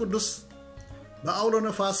 መጽሐፍ ቅዱስ በአውሎ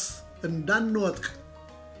ነፋስ እንዳንወድቅ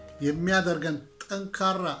የሚያደርገን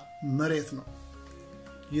ጠንካራ መሬት ነው።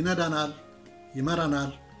 ይነዳናል፣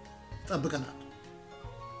 ይመራናል፣ ይጠብቀናል።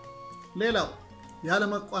 ሌላው ያለ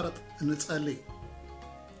መቋረጥ እንጸልይ።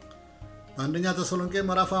 አንደኛ ተሰሎንቄ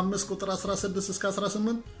ምዕራፍ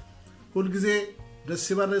 5:16-18 ሁል ጊዜ ደስ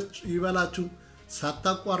ይበላችሁ፣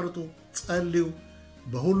 ሳታቋርጡ ጸልዩ፣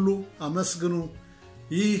 በሁሉ አመስግኑ፣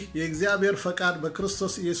 ይህ የእግዚአብሔር ፈቃድ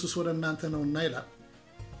በክርስቶስ ኢየሱስ ወደ እናንተ ነውና ይላል።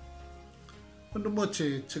 ወንድሞቼ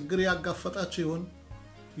ችግር ያጋፈጣችሁ ይሁን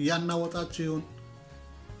ያናወጣችሁ ይሁን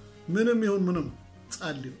ምንም ይሁን ምንም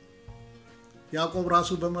ጸልዩ። ያዕቆብ ራሱ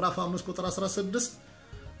በምዕራፍ 5:16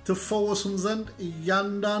 ትፈወሱም ዘንድ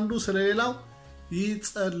እያንዳንዱ ስለሌላው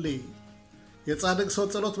ይጸልይ፣ የጻድቅ ሰው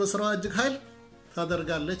ጸሎት በሥራዋ እጅግ ኃይል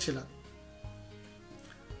ታደርጋለች ይላል።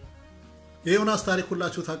 የዮናስ ታሪክ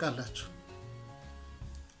ሁላችሁ ታውቃላችሁ።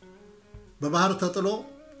 በባህር ተጥሎ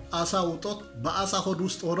አሳ ውጦት በአሳ ሆድ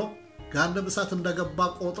ውስጥ ሆኖ ገሃነመ እሳት እንደገባ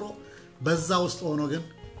ቆጥሮ በዛ ውስጥ ሆኖ ግን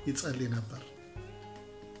ይጸልይ ነበር።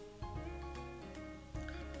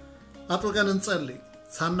 አጥብቀን እንጸልይ፣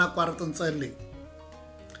 ሳናቋርጥ እንጸልይ።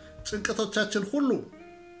 ጭንቀቶቻችን ሁሉ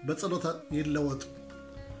በጸሎት ይለወጡ።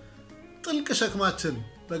 ጥልቅ ሸክማችን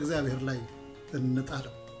በእግዚአብሔር ላይ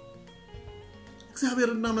እንጣለው። እግዚአብሔር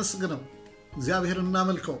እናመስግነው፣ እግዚአብሔር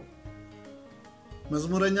እናመልከው።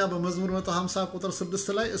 መዝሙረኛ በመዝሙር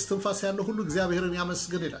 150:6 ላይ እስትንፋስ ያለው ሁሉ እግዚአብሔርን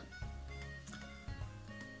ያመስግን ይላል።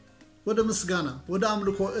 ወደ ምስጋና ወደ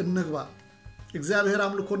አምልኮ እንግባ። እግዚአብሔር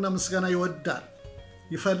አምልኮና ምስጋና ይወዳል፣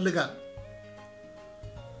 ይፈልጋል።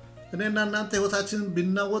 እኔና እናንተ ሕይወታችንን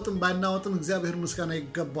ቢናወጥም ባይናወጥም እግዚአብሔር ምስጋና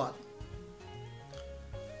ይገባዋል።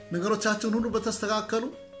 ነገሮቻችን ሁሉ በተስተካከሉ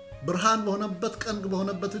ብርሃን በሆነበት ቀን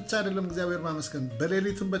በሆነበት ብቻ አይደለም እግዚአብሔር ማመስገን፣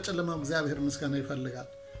 በሌሊትም በጨለማ እግዚአብሔር ምስጋና ይፈልጋል።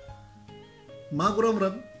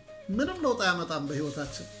 ማጉረምረም ምንም ለውጥ አያመጣም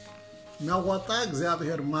በሕይወታችን። የሚያዋጣ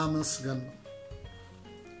እግዚአብሔር ማመስገን ነው።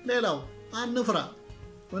 ሌላው አንፍራ።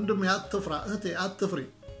 ወንድሜ አትፍራ፣ እህቴ አትፍሪ።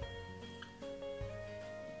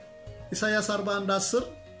 ኢሳይያስ 41:10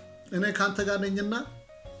 እኔ ካንተ ጋር ነኝና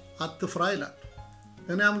አትፍራ ይላል።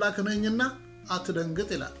 እኔ አምላክ ነኝና አትደንግጥ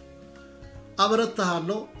ይላል።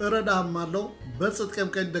 አበረታሃለሁ፣ እረዳሃለሁ፣ በጽድቄም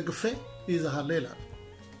ቀኝ ደግፌ ይዘሃለሁ ይላል።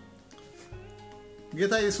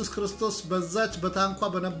 ጌታ ኢየሱስ ክርስቶስ በዛች በታንኳ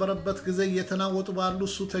በነበረበት ጊዜ እየተናወጡ ባሉ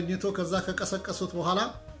እሱ ተኝቶ ከዛ ከቀሰቀሱት በኋላ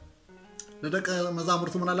ለደቀ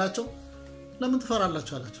መዛሙርቱ ምን አላቸው? ለምን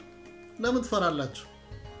ትፈራላችሁ አላቸው። ለምን ትፈራላችሁ?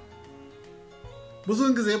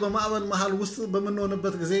 ብዙውን ጊዜ በማዕበል መሃል ውስጥ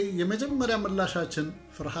በምንሆንበት ጊዜ የመጀመሪያ ምላሻችን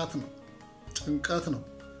ፍርሃት ነው፣ ጭንቀት ነው፣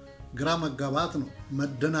 ግራ መጋባት ነው፣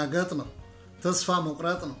 መደናገጥ ነው፣ ተስፋ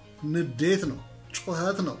መቁረጥ ነው፣ ንዴት ነው፣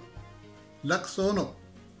 ጩኸት ነው፣ ለቅሶ ነው።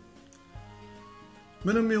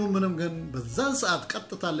 ምንም ይሁን ምንም ግን በዛን ሰዓት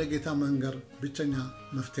ቀጥታ ለጌታ መንገር ብቸኛ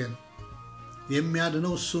መፍትሄ ነው።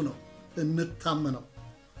 የሚያድነው እሱ ነው። እንታመነው።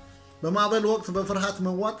 በማዕበል ወቅት በፍርሃት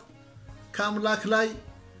መዋጥ ከአምላክ ላይ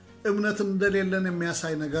እምነት እንደሌለን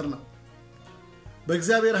የሚያሳይ ነገር ነው።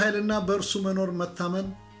 በእግዚአብሔር ኃይልና በእርሱ መኖር መታመን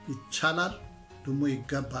ይቻላል፣ ደግሞ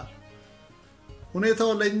ይገባል።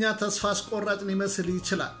 ሁኔታው ለእኛ ተስፋ አስቆራጭ ሊመስል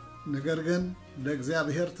ይችላል። ነገር ግን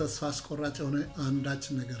ለእግዚአብሔር ተስፋ አስቆራጭ የሆነ አንዳች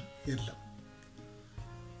ነገር የለም።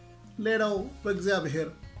 ሌላው በእግዚአብሔር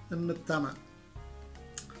እንታመን።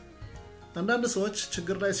 አንዳንድ ሰዎች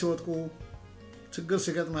ችግር ላይ ሲወድቁ፣ ችግር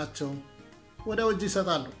ሲገጥማቸው ወዲያው እጅ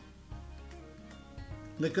ይሰጣሉ።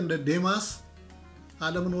 ልክ እንደ ዴማስ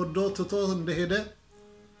ዓለምን ወዶ ትቶ እንደሄደ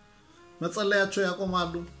መጸለያቸው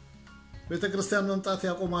ያቆማሉ፣ ቤተክርስቲያን መምጣት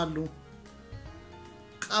ያቆማሉ፣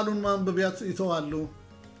 ቃሉን ማንበብ ይተዋሉ፣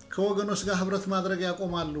 ከወገኖች ጋር ህብረት ማድረግ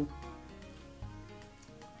ያቆማሉ፣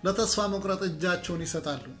 ለተስፋ መቁረጥ እጃቸውን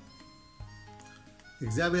ይሰጣሉ።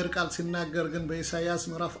 እግዚአብሔር ቃል ሲናገር ግን በኢሳይያስ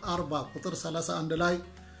ምዕራፍ 40 ቁጥር 31 ላይ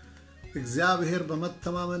እግዚአብሔር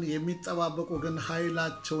በመተማመን የሚጠባበቁ ግን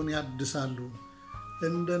ኃይላቸውን ያድሳሉ፣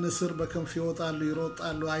 እንደ ንስር በክንፍ ይወጣሉ፣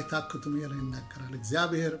 ይሮጣሉ፣ አይታክቱም እያለ ይናገራል።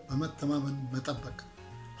 እግዚአብሔር በመተማመን መጠበቅ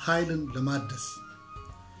ኃይልን ለማደስ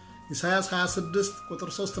ኢሳይያስ 26 ቁጥር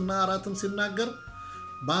 3 እና 4 ሲናገር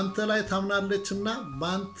በአንተ ላይ ታምናለችና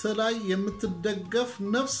በአንተ ላይ የምትደገፍ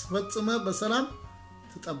ነፍስ ፈጽመ በሰላም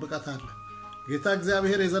ትጠብቃታለህ። ጌታ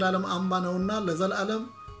እግዚአብሔር የዘላለም አምባ ነውና ለዘላለም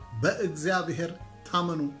በእግዚአብሔር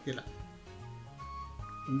ታመኑ ይላል።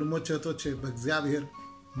 ወንድሞቼ እህቶቼ በእግዚአብሔር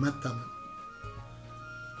መታመን።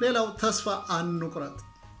 ሌላው ተስፋ አንቁረጥ።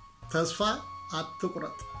 ተስፋ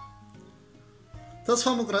አትቁረጥ። ተስፋ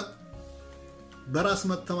መቁረጥ በራስ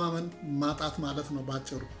መተማመን ማጣት ማለት ነው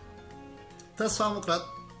ባጭሩ። ተስፋ መቁረጥ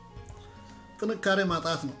ጥንካሬ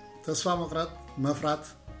ማጣት ነው። ተስፋ መቁረጥ መፍራት፣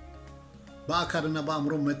 በአካልና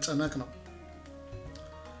በአእምሮ መጨነቅ ነው።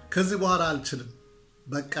 ከዚህ በኋላ አልችልም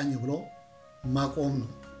በቃኝ ብሎ ማቆም ነው።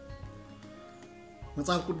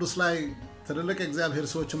 መጽሐፍ ቅዱስ ላይ ትልልቅ እግዚአብሔር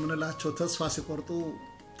ሰዎች የምንላቸው ተስፋ ሲቆርጡ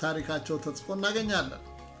ታሪካቸው ተጽፎ እናገኛለን።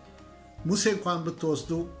 ሙሴ እንኳን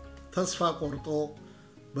ብትወስዱ ተስፋ ቆርጦ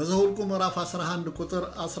በዘኍልቍ ምዕራፍ 11 ቁጥር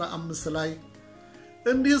 15 ላይ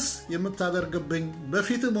እንዲህስ የምታደርግብኝ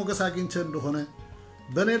በፊት ሞገስ አግኝቼ እንደሆነ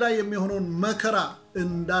በእኔ ላይ የሚሆነውን መከራ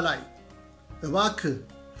እንዳላይ እባክህ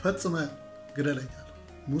ፈጽመ ግደለኛል።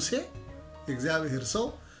 ሙሴ የእግዚአብሔር ሰው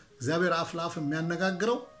እግዚአብሔር አፍ ለአፍ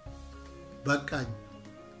የሚያነጋግረው በቃኝ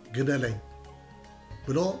ግደለኝ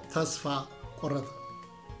ብሎ ተስፋ ቆረጠ።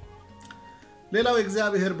 ሌላው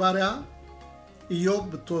የእግዚአብሔር ባሪያ ኢዮብ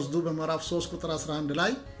ብትወስዱ በምዕራፍ 3 ቁጥር 11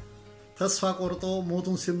 ላይ ተስፋ ቆርጦ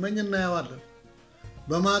ሞቱን ሲመኝ እናየዋለን።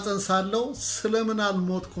 በማፀን ሳለው ስለምን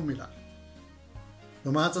አልሞትኩም ይላል።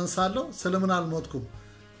 በማፀን ሳለው ስለምን አልሞትኩም፣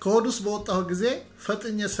 ከሆዱስ በወጣሁ ጊዜ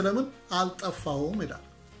ፈጥኜ ስለምን አልጠፋሁም ይላል።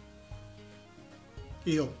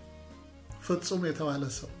 ኢዮብ ፍጹም የተባለ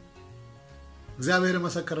ሰው፣ እግዚአብሔር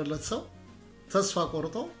የመሰከረለት ሰው ተስፋ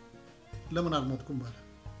ቆርጦ ለምን አልሞትኩም ባለ።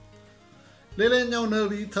 ሌላኛው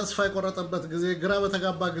ነቢይ ተስፋ የቆረጠበት ጊዜ፣ ግራ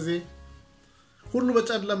በተጋባ ጊዜ፣ ሁሉ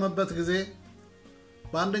በጨለመበት ጊዜ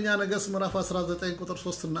በአንደኛ ነገሥት ምዕራፍ 19 ቁጥር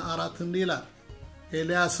 3 እና 4 እንዲህ ይላል።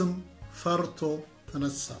 ኤልያስም ፈርቶ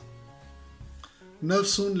ተነሳ፣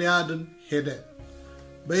 ነፍሱን ሊያድን ሄደ።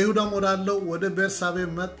 በይሁዳም ወዳለው ወደ ቤርሳቤ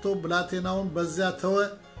መጥቶ ብላቴናውን በዚያ ተወ።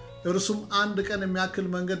 እርሱም አንድ ቀን የሚያክል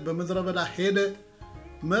መንገድ በምድረ በዳ ሄደ።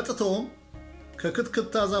 መጥቶም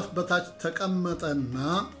ከክትክታ ዛፍ በታች ተቀመጠና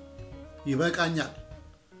ይበቃኛል፣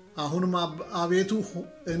 አሁንም አቤቱ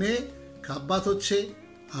እኔ ከአባቶቼ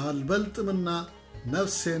አልበልጥምና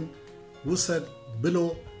ነፍሴን ውሰድ ብሎ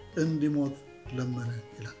እንዲሞት ለመነ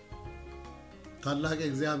ይላል። ታላቅ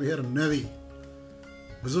የእግዚአብሔር ነቢይ፣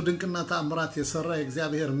 ብዙ ድንቅና ተአምራት የሰራ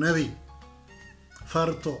የእግዚአብሔር ነቢይ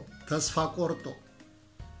ፈርቶ ተስፋ ቆርጦ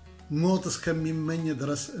ሞት እስከሚመኝ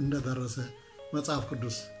ድረስ እንደደረሰ መጽሐፍ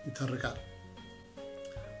ቅዱስ ይተርካል።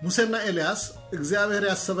 ሙሴና ኤልያስ እግዚአብሔር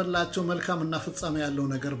ያሰበላቸው መልካምና ፍጻሜ ያለው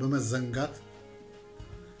ነገር በመዘንጋት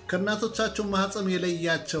ከእናቶቻቸው ማህፀን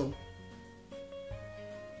የለያቸው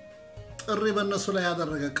ጥሪ በእነሱ ላይ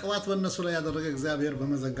ያደረገ ቅባት በእነሱ ላይ ያደረገ እግዚአብሔር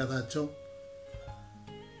በመዘንጋታቸው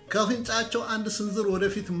ከአፍንጫቸው አንድ ስንዝር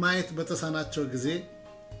ወደፊት ማየት በተሳናቸው ጊዜ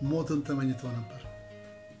ሞትን ተመኝተው ነበር።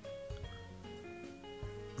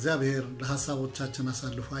 እግዚአብሔር ለሐሳቦቻችን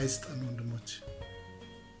አሳልፎ አይስጠን ወንድሞች።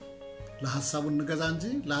 ለሐሳቡ እንገዛ እንጂ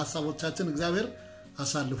ለሐሳቦቻችን እግዚአብሔር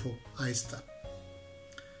አሳልፎ አይስጠን።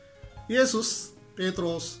 ኢየሱስ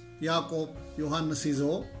ጴጥሮስ፣ ያዕቆብ፣ ዮሐንስ ይዞ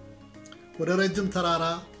ወደ ረጅም ተራራ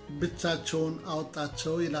ብቻቸውን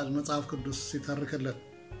አወጣቸው ይላል መጽሐፍ ቅዱስ ሲተርክልን።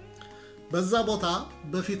 በዛ ቦታ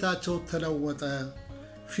በፊታቸው ተለወጠ፣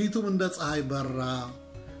 ፊቱም እንደ ፀሐይ በራ፣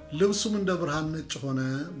 ልብሱም እንደ ብርሃን ነጭ ሆነ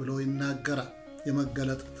ብሎ ይናገራል።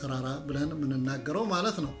 የመገለጥ ተራራ ብለን የምንናገረው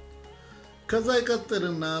ማለት ነው። ከዛ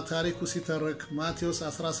ይቀጥልና ታሪኩ ሲተርክ ማቴዎስ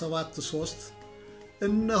 17:3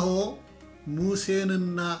 እነሆ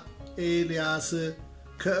ሙሴንና ኤልያስ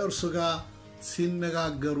ከእርሱ ጋር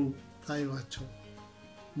ሲነጋገሩ ታዩአቸው።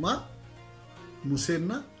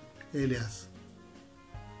 ሙሴና ኤልያስ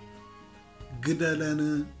ግደለን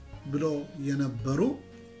ብሎ የነበሩ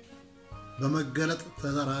በመገለጥ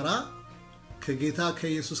ተራራ ከጌታ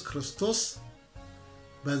ከኢየሱስ ክርስቶስ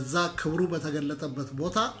በዛ ክብሩ በተገለጠበት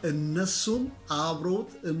ቦታ እነሱም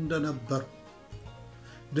አብሮት እንደነበሩ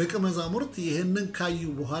ደቀ መዛሙርት ይሄንን ካዩ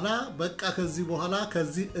በኋላ በቃ ከዚህ በኋላ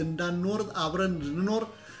ከዚህ እንዳንወርድ አብረን እንድንኖር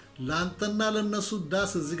ላንተና ለነሱ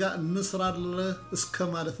ዳስ እዚህ ጋር እንስራለን እስከ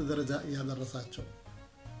ማለት ደረጃ ያደረሳቸው።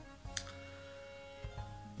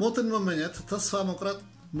 ሞትን መመኘት፣ ተስፋ መቁረጥ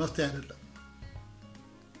መፍትሄ አይደለም።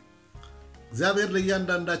 እግዚአብሔር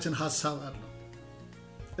ለእያንዳንዳችን ሐሳብ አለው፣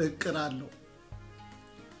 እቅድ አለው።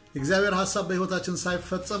 የእግዚአብሔር ሐሳብ በሕይወታችን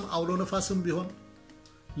ሳይፈጸም አውሎ ነፋስም ቢሆን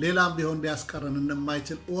ሌላም ቢሆን ሊያስቀረን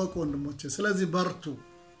እንደማይችል እወቁ ወንድሞቼ። ስለዚህ በርቱ፣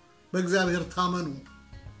 በእግዚአብሔር ታመኑ፣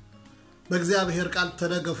 በእግዚአብሔር ቃል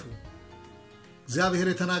ተደገፉ። እግዚአብሔር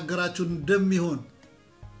የተናገራችሁ እንደሚሆን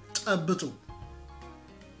ጨብጡ።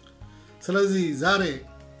 ስለዚህ ዛሬ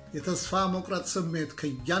የተስፋ መቁረጥ ስሜት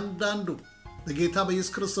ከእያንዳንዱ በጌታ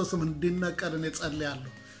በኢየሱስ ክርስቶስም እንዲነቀል እኔ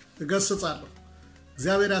ጸልያለሁ፣ እገስጻለሁ።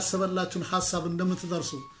 እግዚአብሔር ያሰበላችሁን ሐሳብ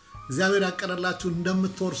እንደምትደርሱ፣ እግዚአብሔር ያቀደላችሁ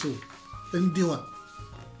እንደምትወርሱ እንዲሆን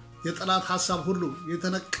የጠላት ሐሳብ ሁሉ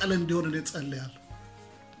የተነቀለ እንዲሆን እኔ ጸልያለሁ።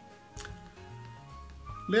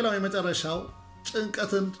 ሌላው የመጨረሻው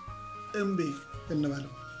ጭንቀትን እምቢ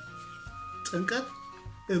እንበለው። ጭንቀት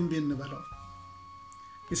እምቢ እንበለው።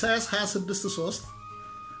 ኢሳይያስ 26:3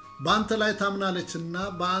 በአንተ ላይ ታምናለችና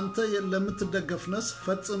በአንተ ለምትደገፍ ነፍስ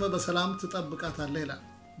ፈጽመ በሰላም ትጠብቃታለህ ይላል።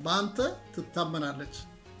 በአንተ ትታመናለች፣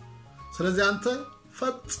 ስለዚህ አንተ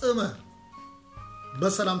ፈጽመ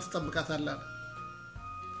በሰላም ትጠብቃታለህ።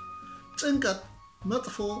 ጭንቀት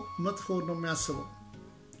መጥፎ ነው የሚያስበው።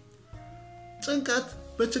 ጭንቀት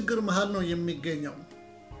በችግር መሃል ነው የሚገኘው።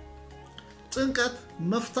 ጭንቀት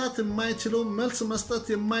መፍታት የማይችለው፣ መልስ መስጠት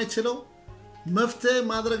የማይችለው መፍትሄ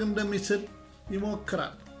ማድረግ እንደሚችል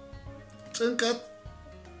ይሞክራል። ጭንቀት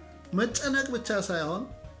መጨነቅ ብቻ ሳይሆን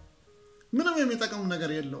ምንም የሚጠቅም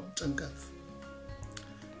ነገር የለውም።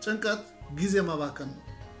 ጭንቀት ጊዜ ማባከን ነው።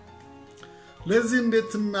 ለዚህ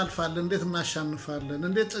እንዴት እናልፋለን? እንዴት እናሻንፋለን?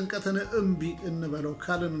 እንዴት ጭንቀትን እምቢ እንበለው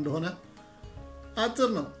ካልን እንደሆነ አጥር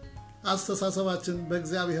ነው አስተሳሰባችን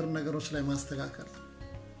በእግዚአብሔር ነገሮች ላይ ማስተካከል፣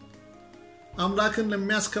 አምላክን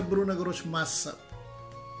ለሚያስከብሩ ነገሮች ማሰብ።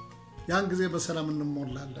 ያን ጊዜ በሰላም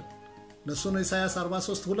እንሞላለን። ለሱ ነው ኢሳይያስ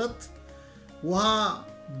 43:2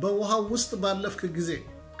 በውሃ ውስጥ ባለፍክ ጊዜ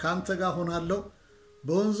ካንተ ጋር ሆናለሁ፣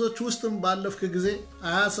 በወንዞች ውስጥም ባለፍክ ጊዜ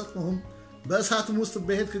አያሰጥሙህም፣ በእሳትም ውስጥ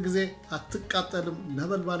በሄድክ ጊዜ አትቃጠልም፣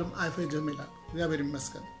 ነበልባልም አይፈጅህም ይላል። እግዚአብሔር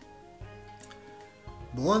ይመስገን።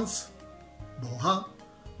 በወንዝ በውሃ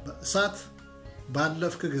በእሳት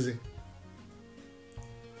ባለፍክ ጊዜ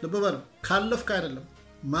ልብ በል፣ ካለፍክ አይደለም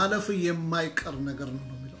ማለፍ የማይቀር ነገር ነው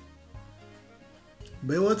የሚለው።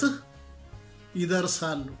 በሕይወትህ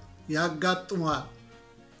ይደርሳሉ፣ ያጋጥሙሃል።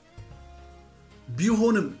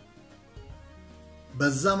 ቢሆንም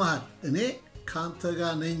በዛ መሃል እኔ ካንተ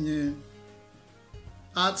ጋር ነኝ፣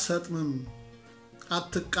 አትሰጥምም፣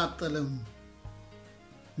 አትቃጠልም፣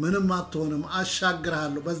 ምንም አትሆንም፣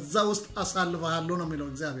 አሻግርሃለሁ፣ በዛ ውስጥ አሳልፈሃለሁ ነው የሚለው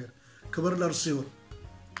እግዚአብሔር። ክብር ለእርሱ ይሁን።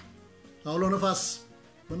 አውሎ ነፋስ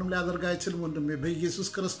ምንም ሊያደርግ አይችልም ወንድሜ፣ በኢየሱስ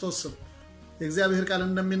ክርስቶስ ስም። የእግዚአብሔር ቃል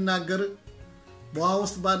እንደሚናገር በውሃ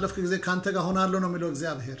ውስጥ ባለፍክ ጊዜ ካንተ ጋር ሆናለሁ ነው የሚለው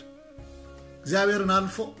እግዚአብሔር። እግዚአብሔርን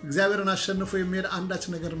አልፎ እግዚአብሔርን አሸንፎ የሚሄድ አንዳች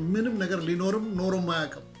ነገር ምንም ነገር ሊኖርም ኖሮም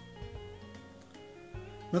አያውቅም።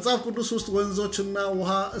 መጽሐፍ ቅዱስ ውስጥ ወንዞችና ውሃ፣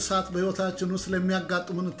 እሳት በሕይወታችን ውስጥ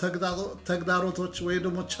ለሚያጋጥሙን ተግዳሮቶች ወይ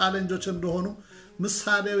ደግሞ ቻሌንጆች እንደሆኑ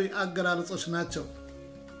ምሳሌያዊ አገላለጾች ናቸው።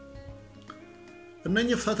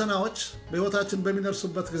 እነኚህ ፈተናዎች በሕይወታችን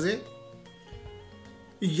በሚደርሱበት ጊዜ፣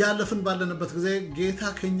 እያለፍን ባለንበት ጊዜ ጌታ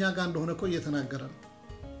ከኛ ጋር እንደሆነ እኮ እየተናገረ ነው።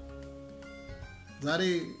 ዛሬ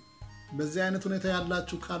በዚህ አይነት ሁኔታ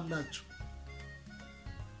ያላችሁ ካላችሁ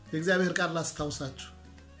የእግዚአብሔር ቃል ላስታውሳችሁ፣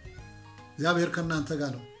 እግዚአብሔር ከእናንተ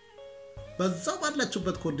ጋር ነው። በዛው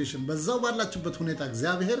ባላችሁበት ኮንዲሽን፣ በዛው ባላችሁበት ሁኔታ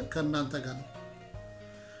እግዚአብሔር ከእናንተ ጋር ነው።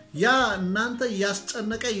 ያ እናንተ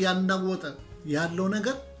ያስጨነቀ ያናወጠ ያለው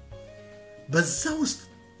ነገር በዛ ውስጥ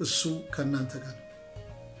እሱ ከእናንተ ጋር ነው።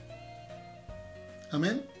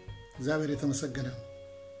 አሜን። እግዚአብሔር የተመሰገነ ነው።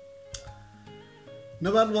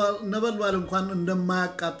 ነበልባል እንኳን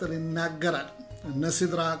እንደማያቃጥል ይናገራል። እነ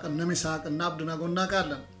ሲድራቅ፣ እነ ሚሳቅ እና አብደናጎ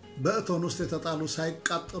እናውቃለን፣ በእቶን ውስጥ የተጣሉ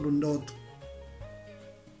ሳይቃጠሉ እንደወጡ።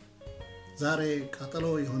 ዛሬ ቃጠሎ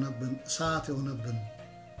የሆነብን፣ እሳት የሆነብን፣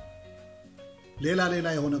 ሌላ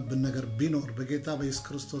የሆነብን ነገር ቢኖር በጌታ በኢየሱስ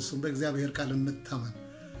ክርስቶስ በእግዚአብሔር ቃል እንታመን።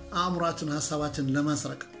 አእምሯችን ሐሳባችን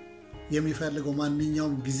ለመስረቅ የሚፈልገው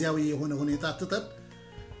ማንኛውም ጊዜያዊ የሆነ ሁኔታ ትተን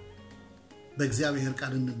በእግዚአብሔር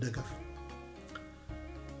ቃል እንደገፍ።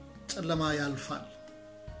 ጨለማ ያልፋል፣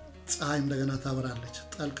 ፀሐይ እንደገና ታበራለች።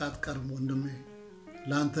 ጠልቃት ቀርም ወንድሜ፣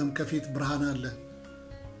 ላንተም ከፊት ብርሃን አለ።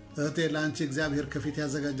 እህቴ፣ ላንቺ እግዚአብሔር ከፊት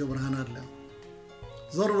ያዘጋጀው ብርሃን አለ።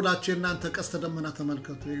 ዞር ብላችሁ እናንተ ቀስተ ደመና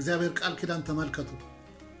ተመልከቱ፣ የእግዚአብሔር ቃል ኪዳን ተመልከቱ።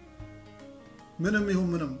 ምንም ይሁን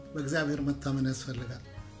ምንም በእግዚአብሔር መታመን ያስፈልጋል።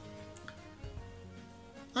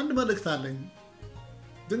 አንድ መልእክት አለኝ።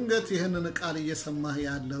 ድንገት ይህንን ቃል እየሰማህ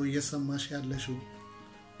ያለው እየሰማሽ ያለሽው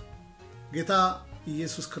ጌታ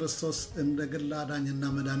ኢየሱስ ክርስቶስ እንደ ግል አዳኝና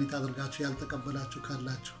መድኃኒት አድርጋችሁ ያልተቀበላችሁ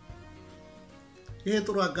ካላችሁ ይሄ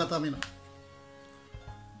ጥሩ አጋጣሚ ነው።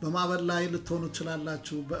 በማዕበል ላይ ልትሆኑ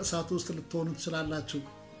ትችላላችሁ በእሳት ውስጥ ልትሆኑ ትችላላችሁ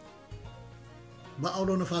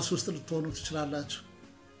በአውሎ ነፋስ ውስጥ ልትሆኑ ትችላላችሁ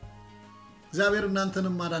እግዚአብሔር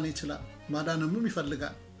እናንተንም ማዳን ይችላል ማዳንም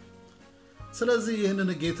ይፈልጋል ስለዚህ ይህንን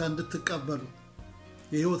ጌታ እንድትቀበሉ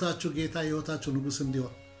የሕይወታችሁ ጌታ የሕይወታችሁ ንጉስ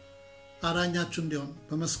እንዲሆን አዳኛችሁ እንዲሆን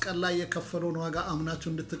በመስቀል ላይ የከፈለውን ዋጋ አምናችሁ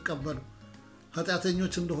እንድትቀበሉ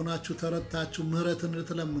ኃጢአተኞች እንደሆናችሁ ተረድታችሁ ምህረትን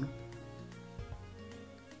ልትለምኑ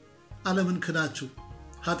ዓለምን ክዳችሁ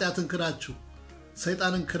ኃጢአትን ክዳችሁ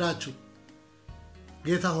ሰይጣንን ክዳችሁ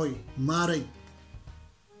ጌታ ሆይ ማረኝ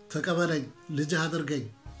ተቀበለኝ ልጅ አድርገኝ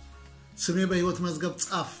ስሜ በሕይወት መዝገብ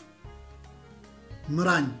ጻፍ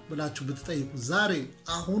ምራኝ ብላችሁ ብትጠይቁ ዛሬ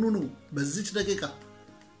አሁኑኑ በዚች ደቂቃ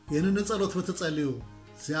ይህንን ጸሎት ብትጸልዩ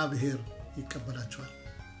እግዚአብሔር ይቀበላችኋል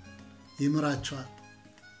ይምራችኋል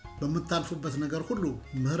በመታልፉበት ነገር ሁሉ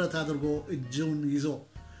ምህረት አድርጎ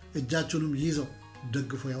እጃችሁንም ይዞ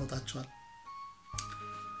ደግፎ ያወጣችኋል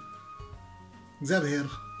እግዚአብሔር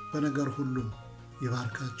በነገር ሁሉ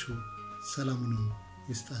ይባርካችሁ ሰላሙንም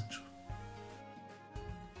ይስጣችሁ